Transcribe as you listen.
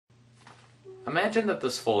Imagine that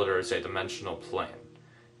this folder is a dimensional plane.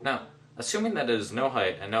 Now, assuming that it is no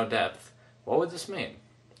height and no depth, what would this mean?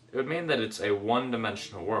 It would mean that it's a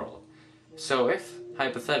one-dimensional world. So if,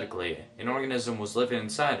 hypothetically, an organism was living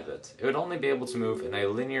inside of it, it would only be able to move in a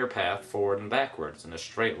linear path forward and backwards in a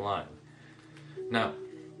straight line. Now,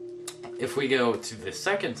 if we go to the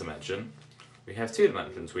second dimension, we have two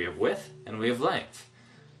dimensions. We have width and we have length.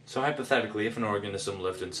 So hypothetically, if an organism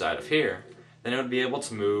lived inside of here, then it would be able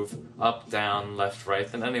to move up, down, left,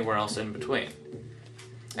 right, and anywhere else in between.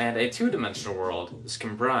 And a two-dimensional world is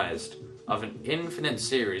comprised of an infinite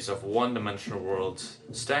series of one-dimensional worlds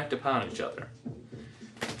stacked upon each other.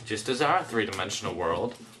 Just as our three-dimensional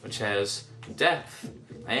world, which has depth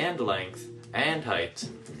and length and height,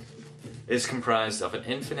 is comprised of an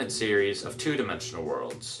infinite series of two-dimensional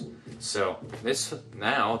worlds. So,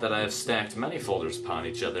 now that I have stacked many folders upon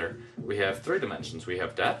each other, we have three dimensions. We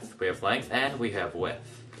have depth, we have length, and we have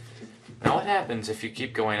width. Now what happens if you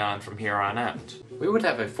keep going on from here on out? We would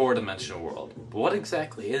have a four-dimensional world, but what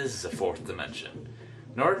exactly is a fourth dimension?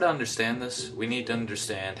 In order to understand this, we need to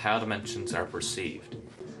understand how dimensions are perceived.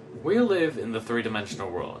 We live in the three-dimensional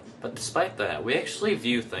world, but despite that, we actually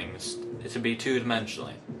view things to be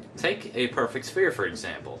two-dimensionally. Take a perfect sphere, for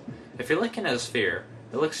example. If you're looking at a sphere,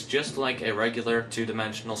 it looks just like a regular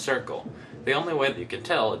two-dimensional circle. The only way that you can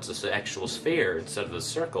tell it's an actual sphere instead of a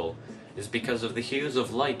circle is because of the hues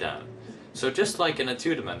of light on it. So just like in a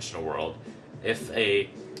two-dimensional world, if a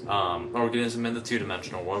organism in the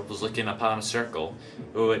two-dimensional world was looking upon a circle,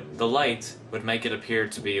 the light would make it appear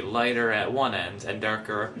to be lighter at one end and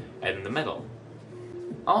darker in the middle.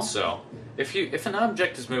 Also, if an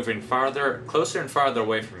object is moving closer and farther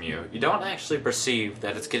away from you, you don't actually perceive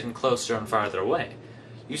that it's getting closer and farther away.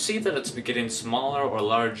 You see that it's getting smaller or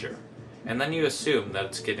larger, and then you assume that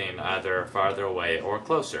it's getting either farther away or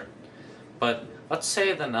closer. But let's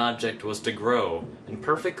say that an object was to grow in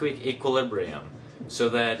perfect equilibrium, so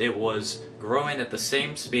that it was growing at the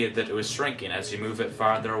same speed that it was shrinking as you move it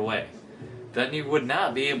farther away. Then you would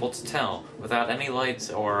not be able to tell, without any lights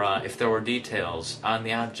or if there were details on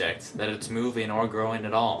the object, that it's moving or growing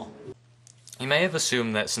at all. You may have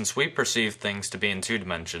assumed that since we perceive things to be in two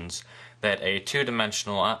dimensions, that a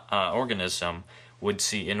two-dimensional organism would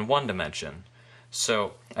see in one dimension.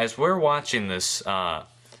 So, as we're watching this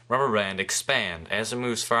rubber band expand as it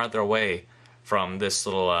moves farther away from this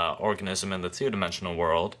little organism in the two-dimensional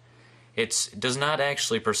world, it does not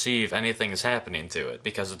actually perceive anything is happening to it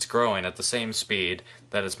because it's growing at the same speed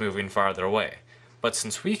that it's moving farther away. But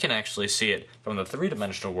since we can actually see it from the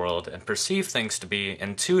three-dimensional world and perceive things to be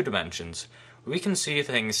in two dimensions, we can see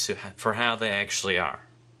things for how they actually are.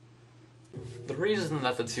 The reason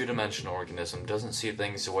that the two-dimensional organism doesn't see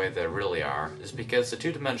things the way they really are is because the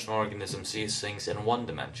two-dimensional organism sees things in one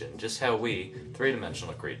dimension, just how we,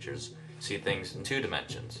 three-dimensional creatures, see things in two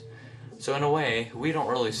dimensions. So in a way, we don't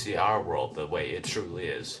really see our world the way it truly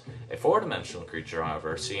is. A four-dimensional creature,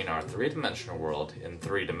 however, seeing our three-dimensional world in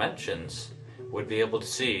three dimensions, would be able to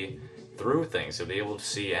see through things. It would be able to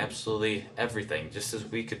see absolutely everything, just as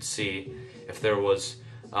we could see if there was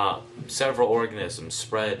several organisms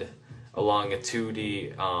spread along a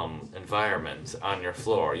 2D environment on your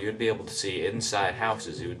floor. You would be able to see inside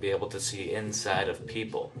houses. You would be able to see inside of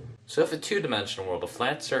people. So if a two-dimensional world, a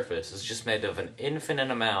flat surface, is just made of an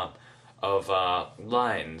infinite amount of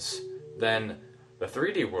lines, then the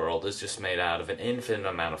 3D world is just made out of an infinite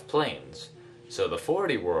amount of planes. So the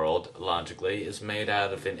 4D world, logically, is made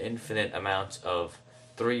out of an infinite amount of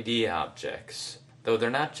 3D objects. Though they're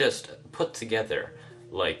not just put together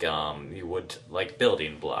like you would like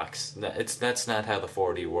building blocks. That's not how the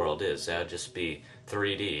 4D world is. That would just be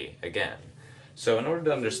 3D again. So in order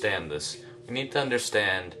to understand this, we need to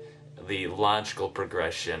understand the logical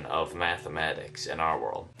progression of mathematics in our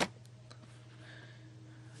world.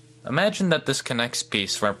 Imagine that this connects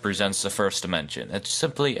piece represents the first dimension. It's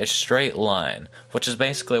simply a straight line, which is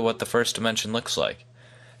basically what the first dimension looks like.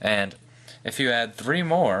 And if you add 3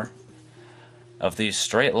 more of these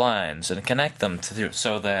straight lines and connect them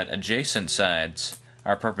so that adjacent sides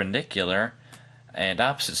are perpendicular and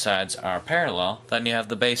opposite sides are parallel, then you have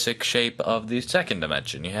the basic shape of the second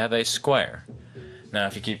dimension. You have a square. Now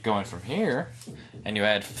if you keep going from here and you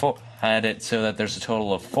add it so that there's a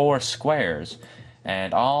total of 4 squares,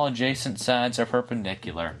 and all adjacent sides are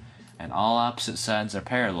perpendicular and all opposite sides are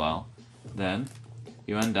parallel, then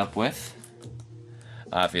you end up with,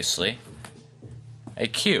 obviously, a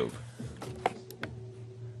cube.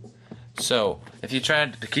 So if you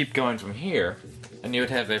tried to keep going from here, and you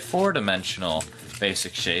would have a 4-dimensional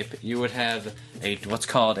basic shape, you would have what's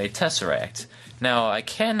called a tesseract. Now I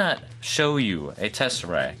cannot show you a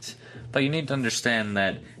tesseract, but you need to understand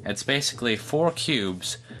that it's basically 4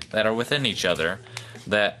 cubes that are within each other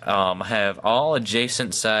that have all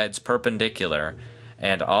adjacent sides perpendicular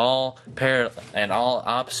and all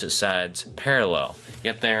opposite sides parallel.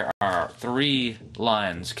 Yet there are 4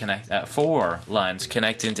 lines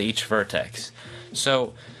connecting to each vertex.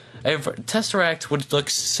 So a tesseract would look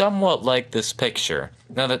somewhat like this picture.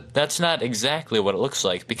 Now that's not exactly what it looks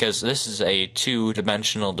like, because this is a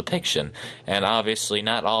 2-dimensional depiction, and obviously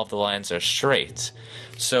not all of the lines are straight.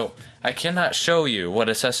 So I cannot show you what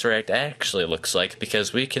a tesseract actually looks like,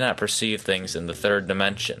 because we cannot perceive things in the 3rd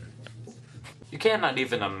dimension. You cannot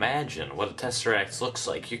even imagine what a tesseract looks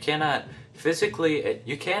like. You cannot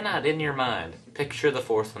in your mind picture the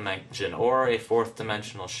 4th dimension or a 4th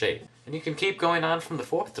dimensional shape. And you can keep going on from the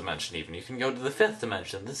 4th dimension even. You can go to the 5th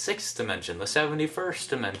dimension, the 6th dimension, the 71st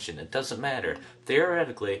dimension. It doesn't matter.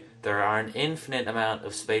 Theoretically, there are an infinite amount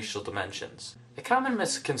of spatial dimensions. A common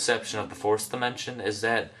misconception of the 4th dimension is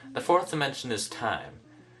that the 4th dimension is time.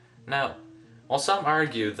 Now, while some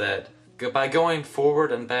argue that by going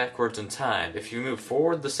forward and backwards in time, if you move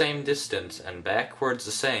forward the same distance and backwards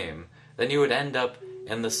the same, then you would end up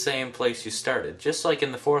in the same place you started, just like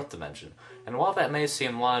in the 4th dimension. And while that may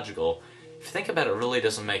seem logical, if you think about it, it really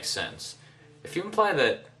doesn't make sense. If you imply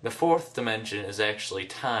that the 4th dimension is actually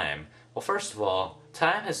time, well, first of all,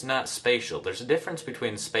 time is not spatial. There's a difference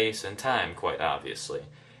between space and time, quite obviously.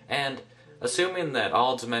 And assuming that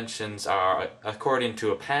all dimensions are according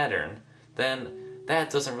to a pattern, then that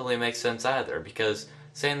doesn't really make sense either, because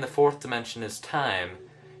saying the 4th dimension is time,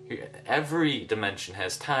 every dimension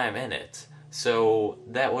has time in it. So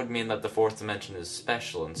that would mean that the 4th dimension is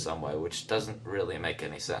special in some way, which doesn't really make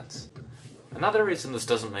any sense. Another reason this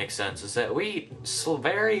doesn't make sense is that we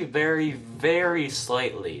very, very, very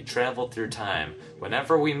slightly travel through time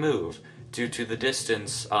whenever we move due to the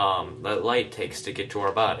distance that light takes to get to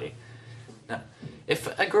our body. Now,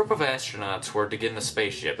 if a group of astronauts were to get in a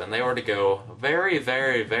spaceship and they were to go very,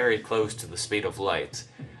 very, very close to the speed of light,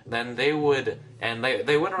 then they went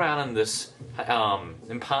around in this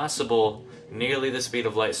impossible, nearly the speed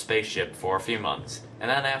of light spaceship for a few months,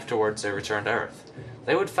 and then afterwards they returned to Earth.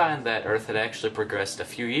 They would find that Earth had actually progressed a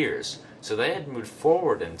few years, so they had moved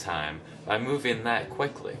forward in time by moving that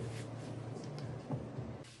quickly.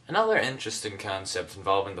 Another interesting concept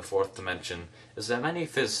involving the 4th dimension is that many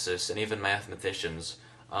physicists and even mathematicians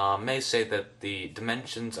may say that the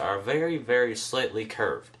dimensions are very, very slightly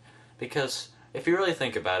curved, because if you really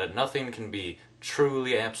think about it, nothing can be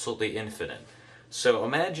truly, absolutely infinite. So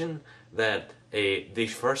imagine that the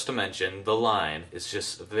first dimension, the line, is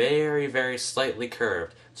just very, very slightly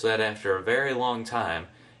curved, so that after a very long time,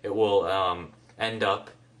 it will end up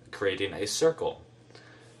creating a circle.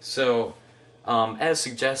 So, as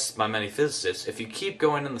suggested by many physicists, if you keep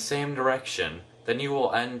going in the same direction, then you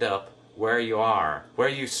will end up where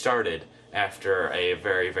you started after a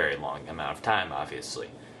very, very long amount of time, obviously.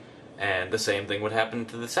 And the same thing would happen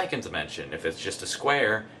to the 2nd dimension. If it's just a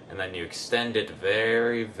square, and then you extend it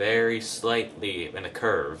very, very slightly in a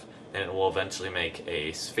curve, then it will eventually make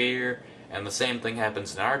a sphere. And the same thing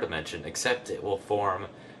happens in our dimension, except it will form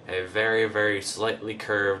a very, very slightly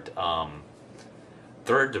curved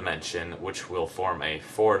 3rd dimension, which will form a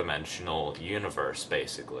 4-dimensional universe,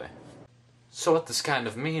 basically. So what this kind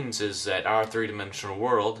of means is that our 3-dimensional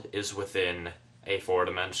world is within a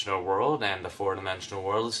 4-dimensional world, and the 4-dimensional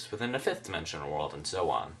world is within a 5th-dimensional world, and so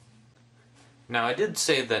on. Now, I did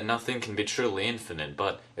say that nothing can be truly infinite,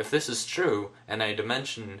 but if this is true, and a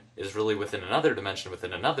dimension is really within another dimension,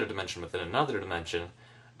 within another dimension, within another dimension,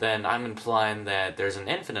 then I'm implying that there's an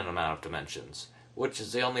infinite amount of dimensions, which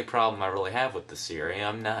is the only problem I really have with this theory.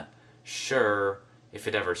 I'm not sure if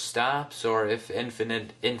it ever stops, or if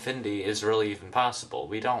infinity is really even possible.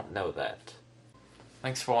 We don't know that.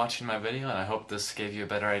 Thanks for watching my video, and I hope this gave you a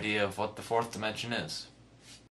better idea of what the 4th dimension is.